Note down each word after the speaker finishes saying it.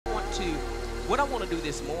what I want to do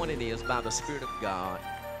this morning is, by the Spirit of God,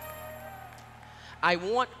 I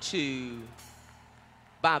want to,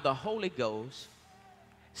 by the Holy Ghost,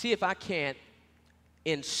 see if I can't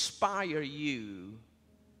inspire you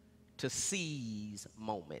to seize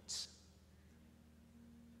moments,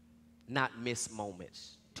 not miss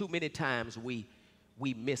moments. Too many times we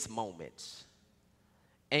miss moments.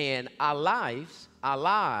 And our lives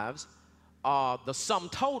are the sum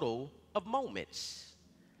total of moments.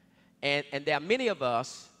 And there are many of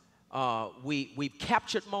us, we've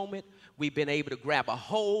captured moment, we've been able to grab a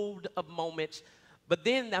hold of moments, but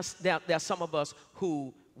then there are some of us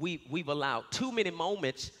who we've allowed too many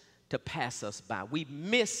moments to pass us by. We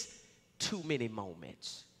miss too many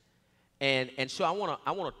moments. And so I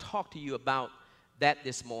want to talk to you about that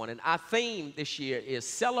this morning. Our theme this year is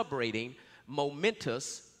celebrating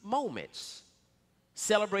momentous moments.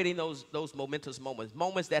 Celebrating those momentous moments,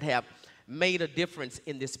 moments that have made a difference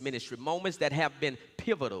in this ministry, moments that have been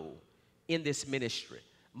pivotal in this ministry,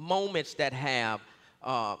 moments that have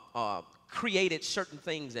created certain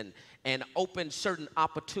things and opened certain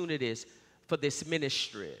opportunities for this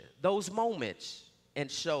ministry. Those moments. And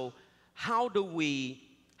so how do we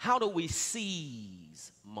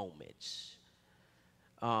seize moments?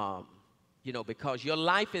 Because your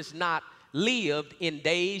life is not lived in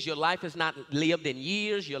days, your life is not lived in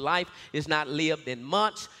years, your life is not lived in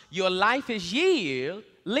months, your life is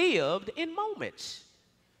lived in moments.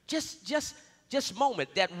 Just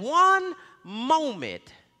moment. That one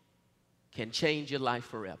moment can change your life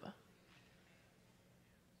forever.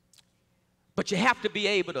 But you have to be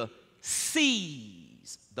able to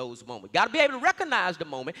seize those moments. Got to be able to recognize the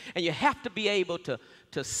moment, and you have to be able to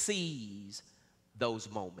seize those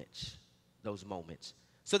moments.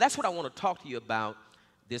 So that's what I want to talk to you about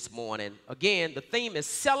this morning. Again, the theme is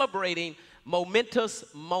celebrating momentous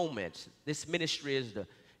moments. This ministry is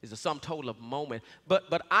the sum total of moments.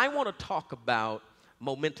 But I want to talk about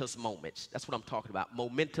momentous moments. That's what I'm talking about,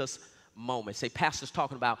 momentous moments. Say, Pastor's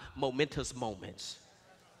talking about momentous moments.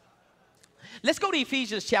 Let's go to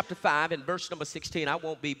Ephesians chapter 5 and verse number 16. I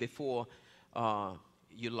won't be before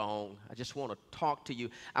you long. I just want to talk to you.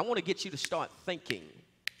 I want to get you to start thinking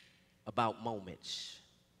about moments.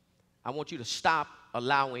 I want you to stop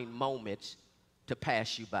allowing moments to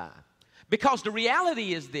pass you by. Because the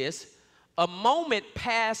reality is this: a moment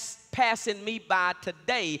passing me by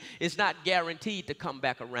today is not guaranteed to come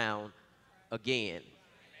back around again.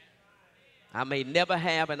 I may never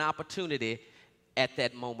have an opportunity at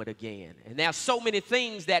that moment again. And there are so many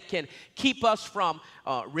things that can keep us from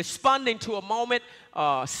responding to a moment,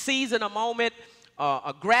 seizing a moment,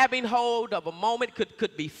 a grabbing hold of a moment.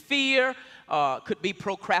 Could be fear, could be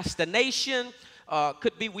procrastination,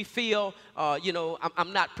 could be we feel,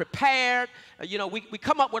 I'm not prepared. We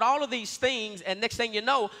come up with all of these things, and next thing you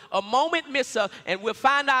know, a moment misses us, and we'll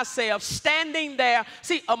find ourselves standing there.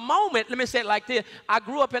 See, a moment, let me say it like this. I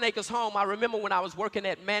grew up in Acres Home. I remember when I was working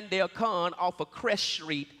at Mandel Con off of Crest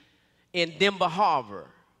Street in Denver Harbor.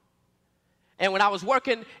 And when I was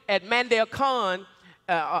working at Mandel Con,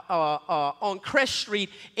 on Crest Street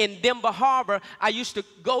in Denver Harbor, I used to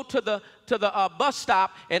go to the bus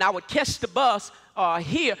stop, and I would catch the bus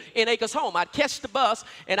here in Acres Home. I'd catch the bus,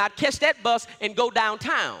 and I'd catch that bus and go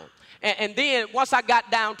downtown. And then once I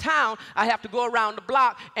got downtown, I have to go around the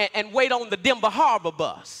block and wait on the Denver Harbor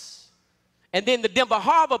bus. And then the Denver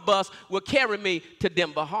Harbor bus will carry me to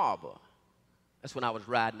Denver Harbor. That's when I was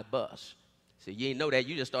riding the bus. See, you didn't know that.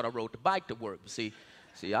 You just thought I rode the bike to work. But see,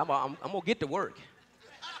 I'm going to get to work.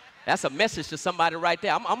 That's a message to somebody right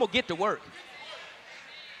there. I'm going to get to work.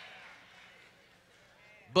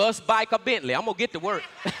 Bus, bike, or Bentley, I'm going to get to work.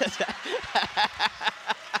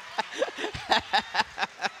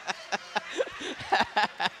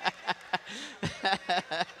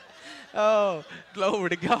 Oh,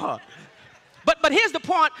 glory to God. But here's the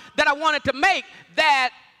point that I wanted to make,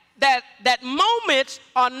 that moments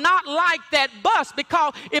are not like that bus,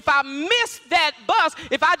 because if I miss that bus,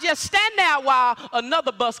 if I just stand there a while,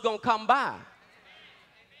 another bus gonna come by.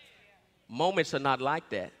 Moments are not like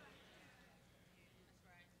that.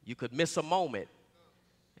 You could miss a moment,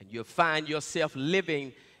 and you'll find yourself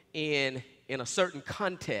living in a certain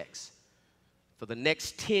context for the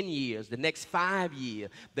next 10 years, the next 5 years,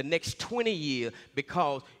 the next 20 years,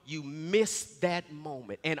 because you missed that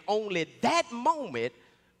moment. And only that moment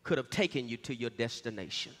could have taken you to your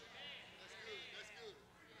destination.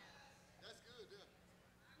 That's good.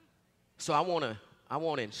 So I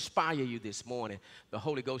want to inspire you this morning, the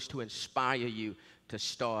Holy Ghost, to inspire you to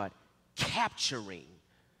start capturing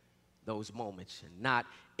those moments and not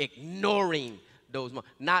ignoring those moments,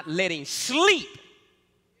 not letting sleep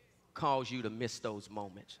cause you to miss those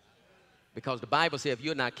moments. Because the Bible says if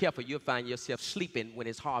you're not careful, you'll find yourself sleeping when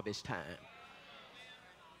it's harvest time.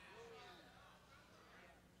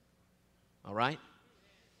 All right?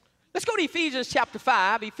 Let's go to Ephesians chapter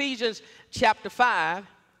 5. Ephesians chapter 5.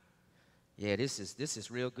 Yeah, this is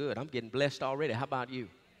real good. I'm getting blessed already. How about you?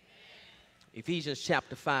 Ephesians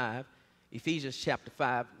chapter 5. Ephesians chapter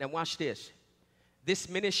 5. Now watch this. This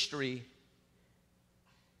ministry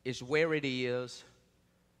is where it is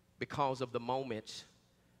because of the moments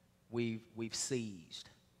we've seized.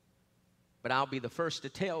 But I'll be the first to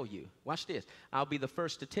tell you. Watch this. I'll be the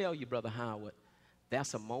first to tell you, Brother Howard, that's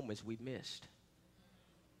some moments we missed.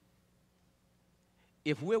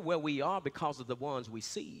 If we're where we are because of the ones we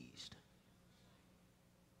seized,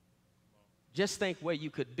 just think where you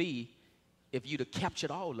could be if you'd have captured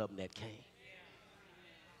all of them that came.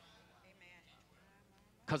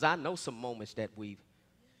 Because I know some moments that we've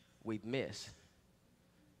missed.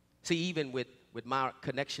 See, even with my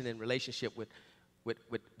connection and relationship with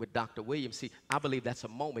Dr. Williams, see, I believe that's a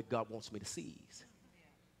moment God wants me to seize.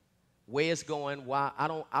 Where it's going, why, I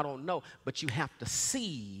don't know. But you have to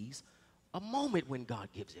seize a moment when God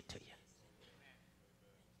gives it to you.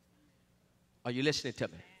 Are you listening to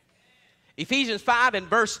me? Ephesians 5 and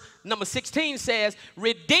verse number 16 says,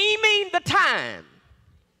 redeeming the time.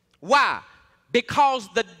 Why? Because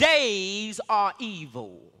the days are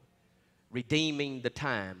evil. Redeeming the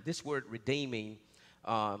time. This word redeeming,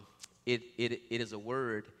 it is a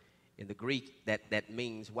word in the Greek that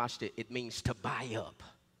means, watch it, it means to buy up.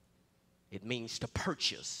 It means to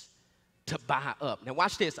purchase, to buy up. Now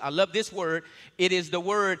watch this. I love this word. It is the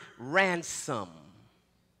word ransom.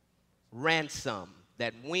 Ransom.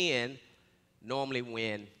 That normally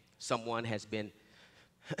when someone has been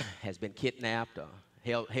kidnapped or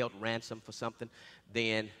held ransom for something,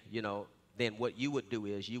 then what you would do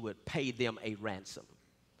is you would pay them a ransom.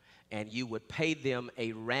 And you would pay them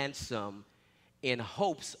a ransom in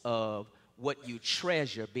hopes of what you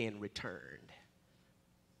treasure being returned.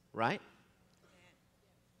 Right?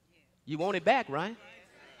 You want it back, right?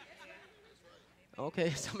 Okay,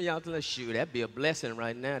 some of y'all tell us, shoot, that'd be a blessing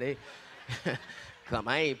right now. Come,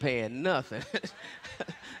 I ain't paying nothing.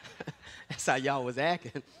 That's how y'all was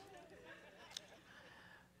acting.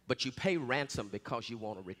 But you pay ransom because you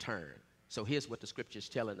want to return. So here's what the scripture's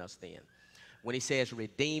telling us then. When he says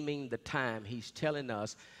redeeming the time, he's telling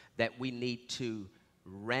us that we need to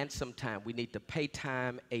ransom time. We need to pay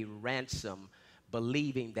time a ransom,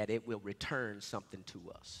 believing that it will return something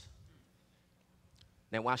to us.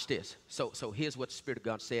 Now watch this. So here's what the Spirit of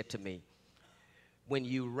God said to me. When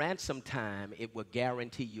you ransom time, it will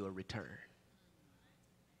guarantee you a return.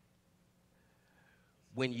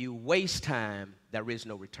 When you waste time, there is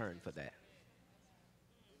no return for that.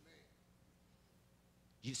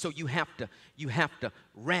 So you have to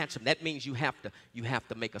ransom. That means you have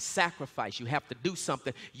to make a sacrifice. You have to do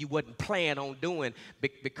something you wouldn't plan on doing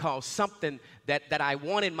because something that I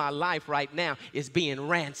want in my life right now is being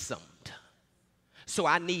ransomed. So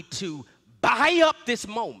I need to buy up this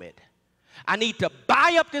moment. I need to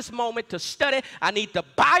buy up this moment to study. I need to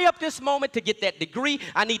buy up this moment to get that degree.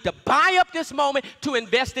 I need to buy up this moment to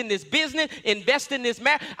invest in this business, invest in this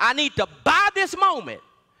marriage. I need to buy this moment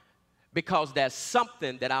because there's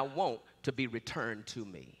something that I want to be returned to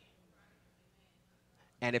me.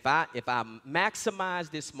 And if I maximize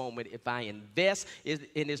this moment, if I invest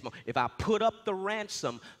in this moment, if I put up the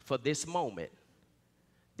ransom for this moment,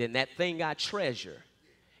 then that thing I treasure,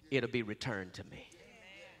 it'll be returned to me.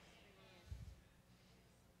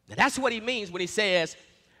 Now that's what he means when he says,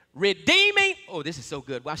 redeeming, oh, this is so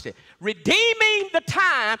good, watch this. Redeeming the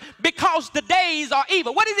time because the days are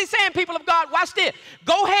evil. What is he saying, people of God? Watch this.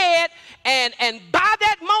 Go ahead and buy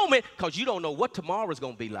that moment because you don't know what tomorrow is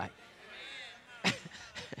going to be like.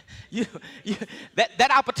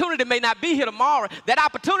 That opportunity may not be here tomorrow. That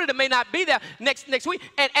opportunity may not be there next week.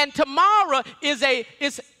 And tomorrow is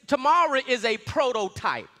a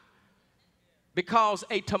prototype because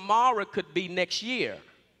a tomorrow could be next year.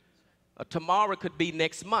 A tomorrow could be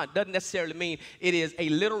next month. Doesn't necessarily mean it is a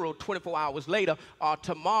literal 24 hours later or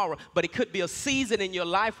tomorrow, but it could be a season in your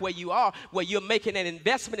life where you are, where you're making an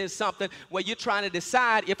investment in something, where you're trying to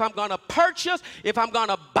decide if I'm going to purchase, if I'm going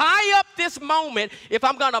to buy up this moment, if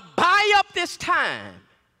I'm going to buy up this time,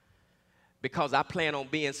 because I plan on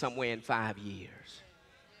being somewhere in 5 years.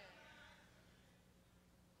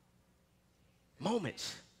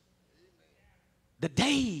 Moments. The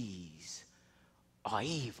days are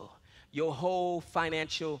evil. Your whole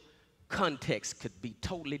financial context could be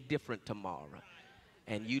totally different tomorrow,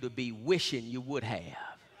 and you to be wishing you would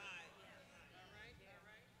have.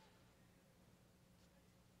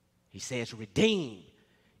 He says redeem,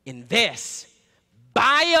 invest,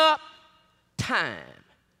 buy up time.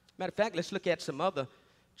 Matter of fact, let's look at some other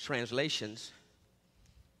translations.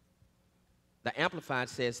 The Amplified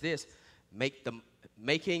says this,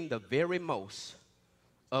 making the very most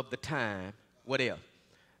of the time, what else?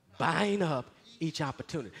 Buying up each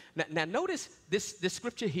opportunity. Now notice this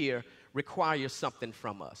scripture here requires something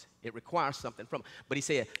from us. It requires something from us. But he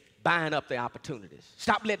said, buying up the opportunities.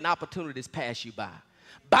 Stop letting opportunities pass you by.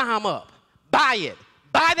 Buy them up. Buy it.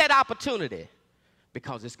 Buy that opportunity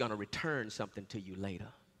because it's going to return something to you later.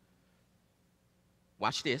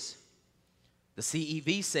 Watch this. The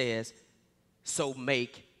CEV says, so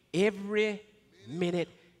make every minute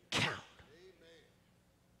count.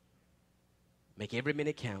 Make every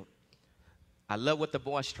minute count. I love what the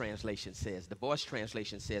Voice translation says. The Voice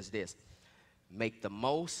translation says this, make the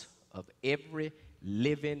most of every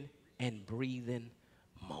living and breathing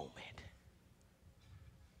moment.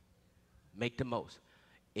 Make the most.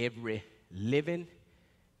 Every living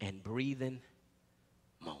and breathing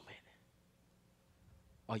moment.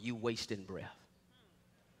 Are you wasting breath?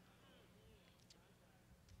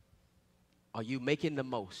 Are you making the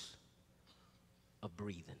most of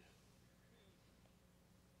breathing?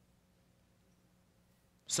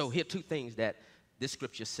 So here are two things that this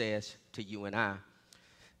scripture says to you and I.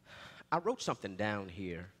 I wrote something down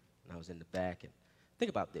here when I was in the back. And think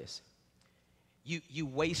about this. You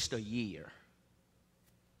waste a year.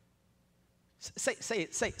 Say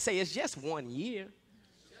it's just 1 year.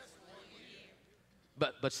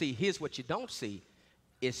 But see, here's what you don't see.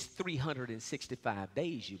 It's 365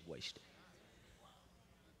 days you've wasted.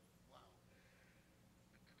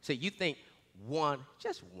 See, you think 1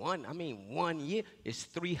 year is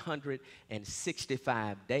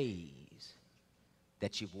 365 days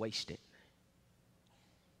that you've wasted.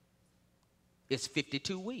 It's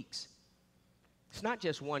 52 weeks. It's not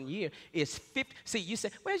just 1 year. It's 50. See, you say,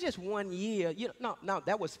 well, it's just 1 year. No,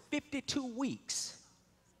 that was 52 weeks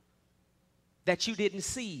that you didn't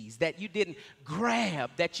seize, that you didn't grab,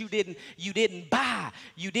 that you didn't buy,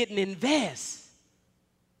 you didn't invest.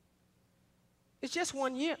 It's just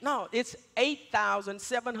 1 year. No, it's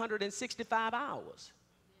 8,765 hours.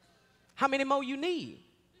 How many more you need?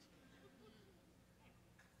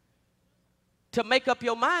 To make up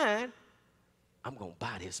your mind, I'm going to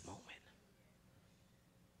buy this moment.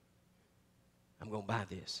 I'm going to buy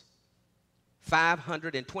this.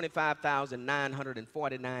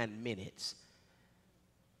 525,949 minutes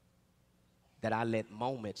that I let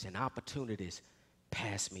moments and opportunities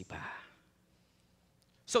pass me by.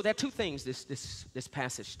 So there are two things this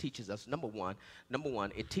passage teaches us. Number one,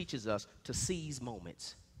 it teaches us to seize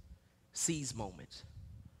moments. Seize moments.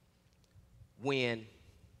 When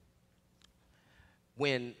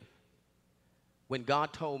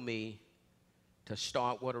God told me to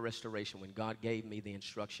start water restoration, when God gave me the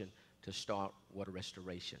instruction to start water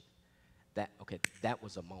restoration, that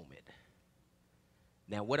was a moment.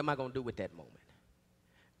 Now, what am I going to do with that moment?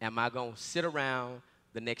 Am I going to sit around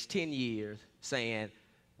the next 10 years saying,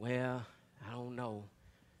 well, I don't know.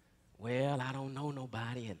 Well, I don't know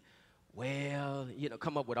nobody. And, well,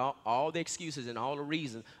 come up with all the excuses and all the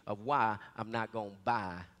reasons of why I'm not going to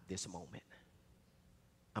buy this moment.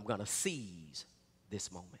 I'm going to seize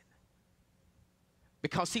this moment.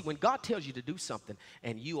 Because, see, when God tells you to do something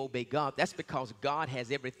and you obey God, that's because God has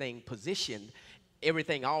everything positioned,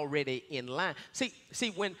 everything already in line. See,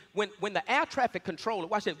 when the air traffic controller,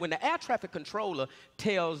 watch this, when the air traffic controller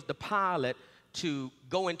tells the pilot to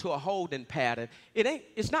go into a holding pattern,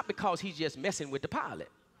 it's not because he's just messing with the pilot.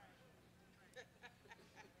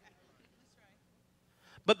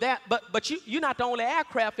 But you're not the only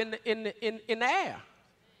aircraft in the air.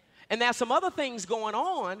 And there's some other things going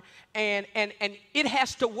on, and it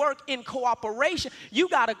has to work in cooperation. You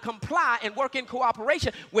got to comply and work in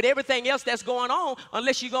cooperation with everything else that's going on,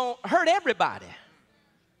 unless you're going to hurt everybody.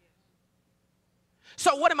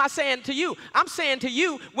 So what am I saying to you? I'm saying to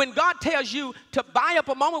you, when God tells you to buy up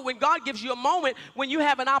a moment, when God gives you a moment, when you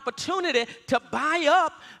have an opportunity to buy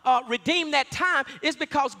up, redeem that time, it's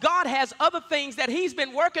because God has other things that he's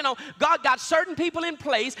been working on. God got certain people in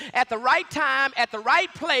place at the right time, at the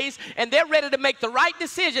right place, and they're ready to make the right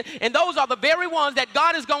decision. And those are the very ones that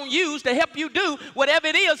God is going to use to help you do whatever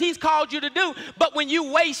it is he's called you to do. But when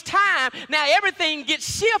you waste time, now everything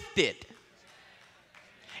gets shifted.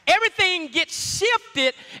 Everything gets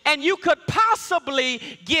shifted, and you could possibly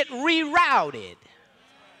get rerouted.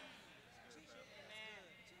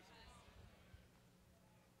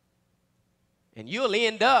 And you'll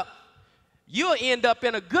end up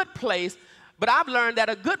in a good place, but I've learned that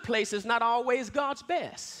a good place is not always God's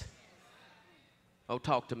best. Oh,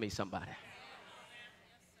 talk to me, somebody.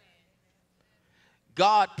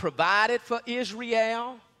 God provided for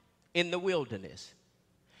Israel in the wilderness.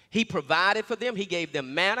 He provided for them. He gave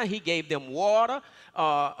them manna. He gave them water.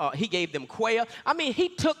 He gave them quail. I mean, he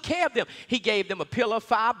took care of them. He gave them a pillar of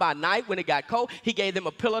fire by night when it got cold. He gave them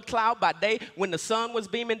a pillar of cloud by day when the sun was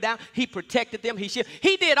beaming down. He protected them. He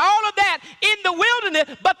did all of that in the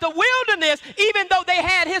wilderness. But the wilderness, even though they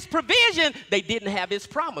had his provision, they didn't have his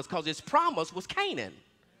promise, because his promise was Canaan.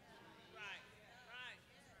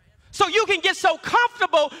 So you can get so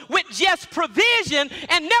comfortable with just provision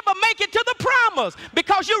and never make it to the promise,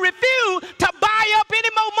 because you refuse to buy up any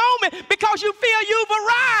more moment because you feel you've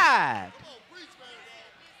arrived.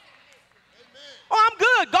 Oh, I'm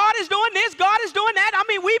good. God is doing this. God is doing that. I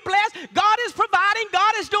mean, we blessed. God is providing.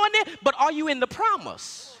 God is doing this. But are you in the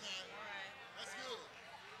promise?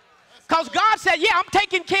 Because God said, yeah, I'm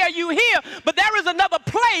taking care of you here, but there is another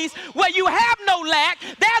place where you have no lack.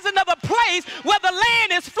 There's another place where the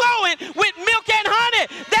land is flowing with milk and honey.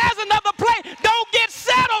 There's another place. Don't get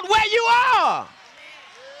settled where you are.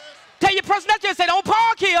 Tell your person next to you, say, don't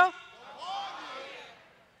park here.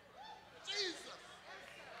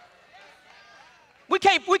 We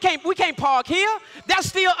can't park here. There's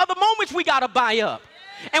still other moments we got to buy up.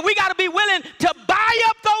 And we got to be willing to buy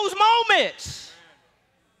up those moments.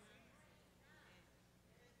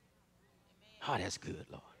 Oh, that's good,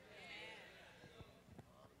 Lord.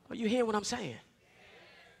 Are you hearing what I'm saying?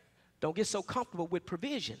 Don't get so comfortable with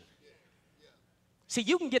provision. See,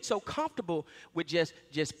 you can get so comfortable with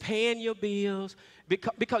just paying your bills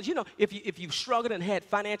because you know, if you've struggled and had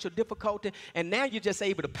financial difficulty and now you're just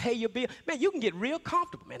able to pay your bill, man, you can get real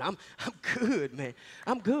comfortable. Man, I'm good, man.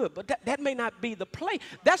 I'm good. But that may not be the place.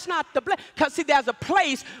 That's not the place. Because, see, there's a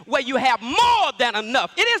place where you have more than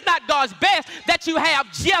enough. It is not God's best that you have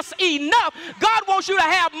just enough. God wants you to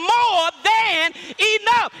have more than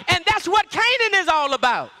enough. And that's what Canaan is all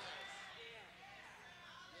about.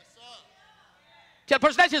 Tell the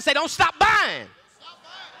person next to you, say, don't stop buying.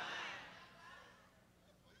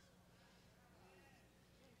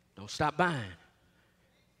 Don't stop buying.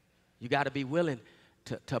 You got to be willing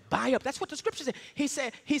to buy up. That's what the scripture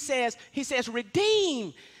says. He says,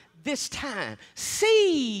 redeem this time.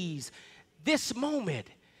 Seize this moment.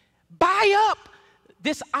 Buy up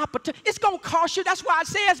this opportunity. It's going to cost you. That's why it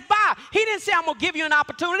says buy. He didn't say, I'm going to give you an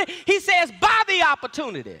opportunity. He says, buy the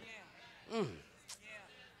opportunity.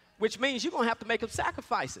 Which means you're going to have to make some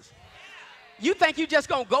sacrifices. You think you're just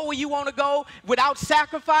going to go where you want to go without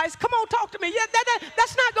sacrifice? Come on, talk to me. Yeah,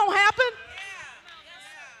 that's not going to happen.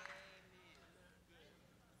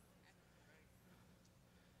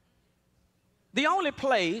 The only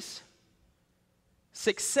place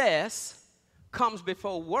success comes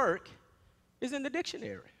before work is in the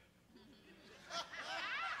dictionary.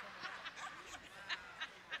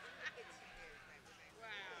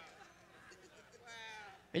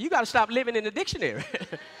 And you got to stop living in the dictionary.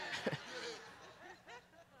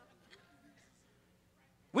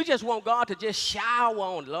 We just want God to just shower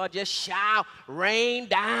on, Lord. Just shower, rain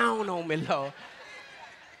down on me, Lord.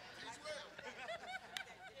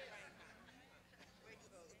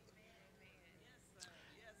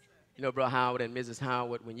 You know, Brother Howard and Mrs.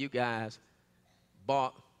 Howard, when you guys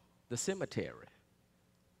bought the cemetery,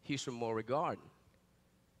 Houston Memorial Garden,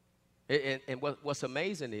 and what's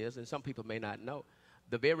amazing is, and some people may not know,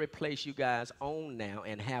 the very place you guys own now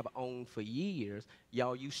and have owned for years,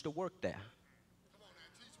 y'all used to work there. Come on now,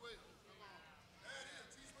 teach well. Come on. That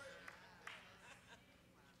is, teach well.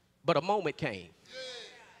 But a moment came.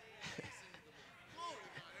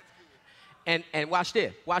 Yeah. and watch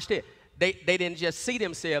this, watch this. They didn't just see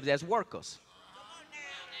themselves as workers.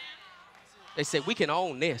 They said, we can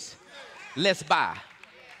own this. Let's buy.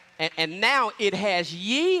 And now it has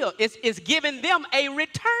yield. It's giving them a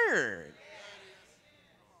return.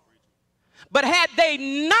 But had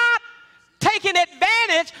they not taken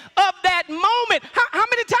advantage of that moment, how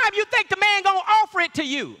many times you think the man going to offer it to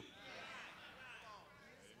you?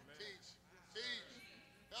 Teach.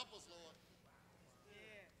 Help us,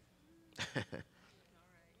 Lord.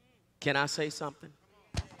 Can I say something?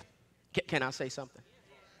 Can I say something?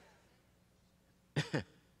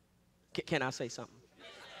 Can I say something?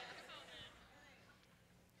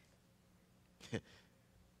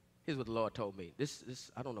 Here's what the Lord told me.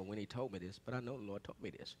 This I don't know when he told me this, but I know the Lord told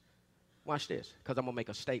me this. Watch this, because I'm going to make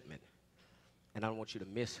a statement. And I don't want you to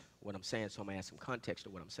miss what I'm saying, so I'm going to add some context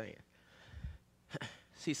to what I'm saying.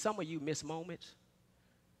 See, some of you miss moments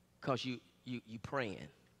because you praying.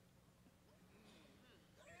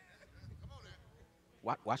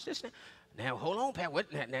 Watch this now. Now, hold on, Pat.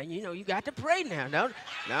 Now, you know, you got to pray now. No,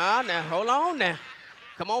 hold on now.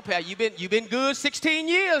 Come on, Pat. You've been good 16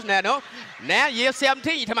 years now, no? Now, year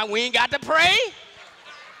 17, you talking about we ain't got to pray?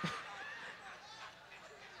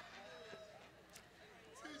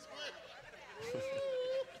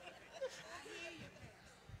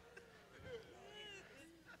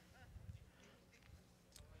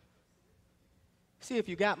 See, if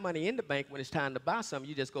you got money in the bank, when it's time to buy something,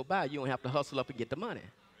 you just go buy it. You don't have to hustle up and get the money.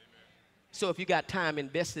 So if you got time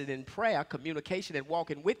invested in prayer, communication, and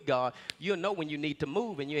walking with God, you'll know when you need to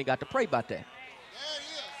move, and you ain't got to pray about that. There it is.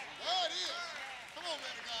 There it is. Come on,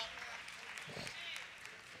 man of God.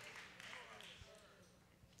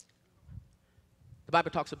 The Bible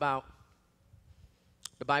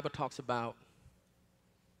talks about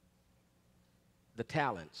the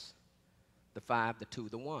talents, the 5, the 2,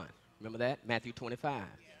 the 1. Remember that? Matthew 25. Yeah.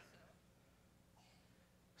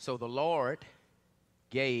 So the Lord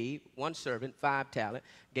gave one servant 5 talents,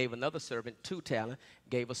 gave another servant 2 talents,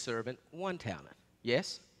 gave a servant 1 talent.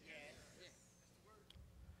 Yes? Yes.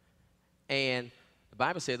 And the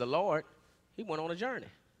Bible said the Lord, he went on a journey.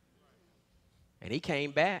 And he came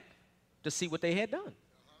back to see what they had done.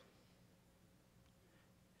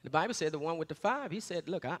 The Bible said the one with the 5, he said,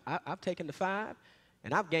 look, I've taken the 5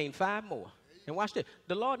 and I've gained 5 more. And watch this.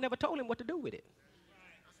 The Lord never told him what to do with it.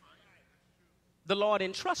 The Lord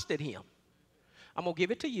entrusted him. I'm going to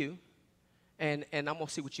give it to you, and I'm going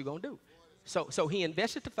to see what you're going to do. So he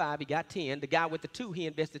invested the 5, he got 10. The guy with the 2, he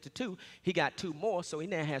invested the 2, he got 2 more, so he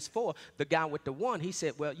now has 4. The guy with the 1, he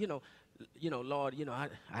said, well, Lord,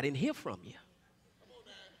 I didn't hear from you.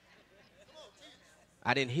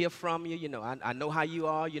 I didn't hear from you. I know how you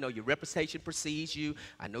are. Your reputation precedes you.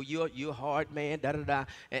 I know you're a hard man, da-da-da.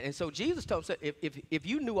 And so Jesus told him, if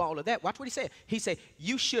you knew all of that, watch what he said. He said,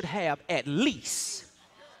 you should have at least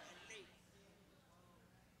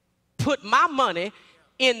put my money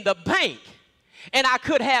in the bank, and I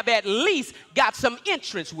could have at least got some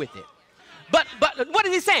interest with it. But what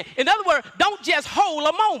is he saying? In other words, don't just hold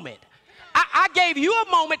a moment. I gave you a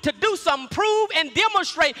moment to do something, prove and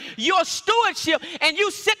demonstrate your stewardship, and you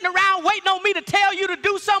sitting around waiting on me to tell you to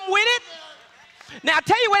do something with it? Now, I'll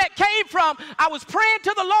tell you where that came from. I was praying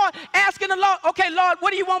to the Lord, asking the Lord, okay, Lord,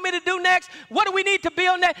 what do you want me to do next? What do we need to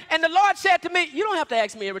build next? And the Lord said to me, you don't have to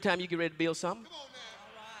ask me every time you get ready to build something.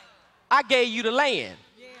 I gave you the land.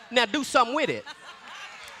 Now do something with it.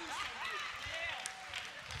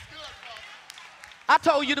 I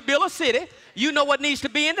told you to build a city. You know what needs to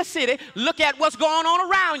be in the city. Look at what's going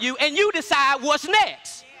on around you, and you decide what's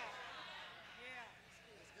next.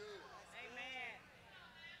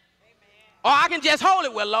 Or I can just hold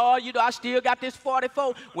it. Well, Lord, I still got this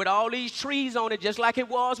 44 with all these trees on it, just like it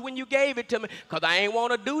was when you gave it to me, because I ain't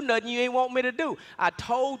want to do nothing you ain't want me to do. I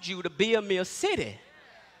told you to build me a city.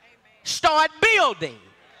 Start building.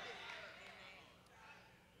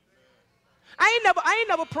 I ain't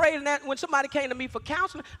never prayed in that when somebody came to me for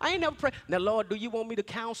counseling. I ain't never prayed. Now, Lord, do you want me to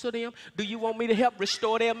counsel them? Do you want me to help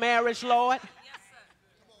restore their marriage, Lord? Yes, sir.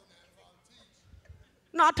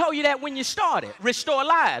 No, I told you that when you started. Restore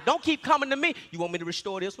lives. Don't keep coming to me. You want me to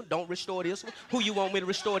restore this one? Don't restore this one. Who you want me to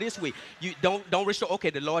restore this week? You don't restore.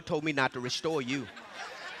 Okay, the Lord told me not to restore you.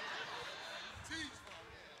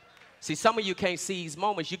 See, some of you can't seize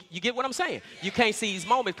moments. You get what I'm saying? You can't seize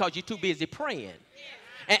moments because you're too busy praying.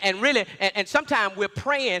 And really, sometimes we're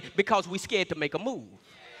praying because we're scared to make a move.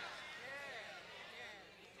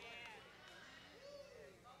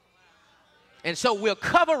 And so we'll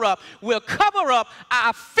cover up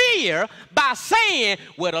our fear by saying,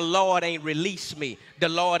 well, the Lord ain't released me. The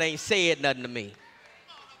Lord ain't said nothing to me.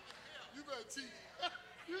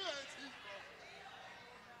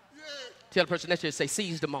 Tell the person next to you, say,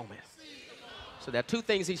 seize the moment. So there are 2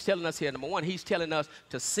 things he's telling us here. Number 1, he's telling us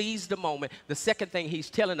to seize the moment. The second thing he's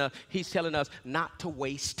telling us not to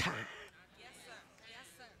waste time. Yes, sir. Yes,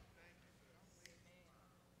 sir.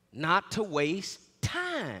 Not to waste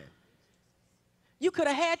time. You could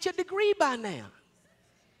have had your degree by now.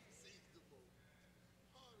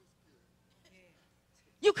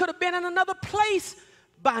 You could have been in another place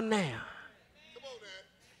by now.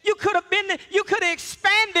 You could have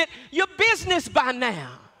expanded your business by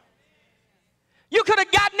now. You could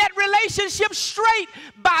have gotten that relationship straight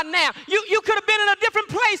by now. You could have been in a different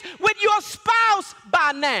place with your spouse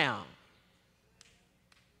by now.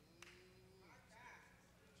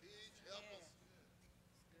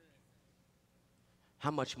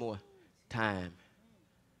 How much more time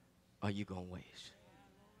are you going to waste?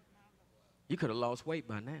 You could have lost weight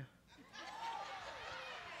by now.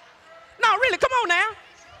 No, really, come on now.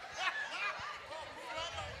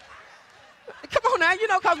 Come on now,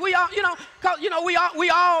 because we all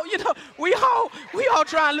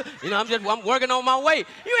trying to, I'm working on my weight.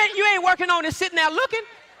 You ain't working on it sitting there looking.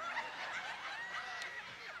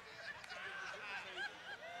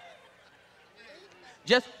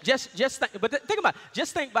 Just think, but think about it.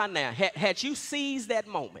 Just think about now. Had you seized that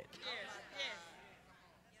moment?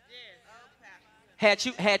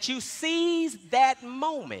 Had you seized that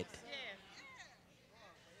moment?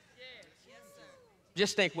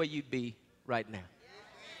 Just think where you'd be right now.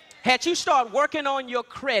 Had you started working on your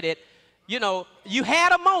credit, you know, you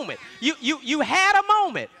had a moment. You had a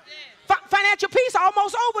moment. Financial peace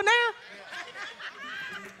almost over now.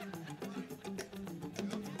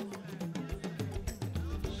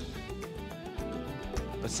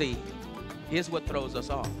 But see, here's what throws us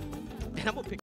off. And I'm gonna pick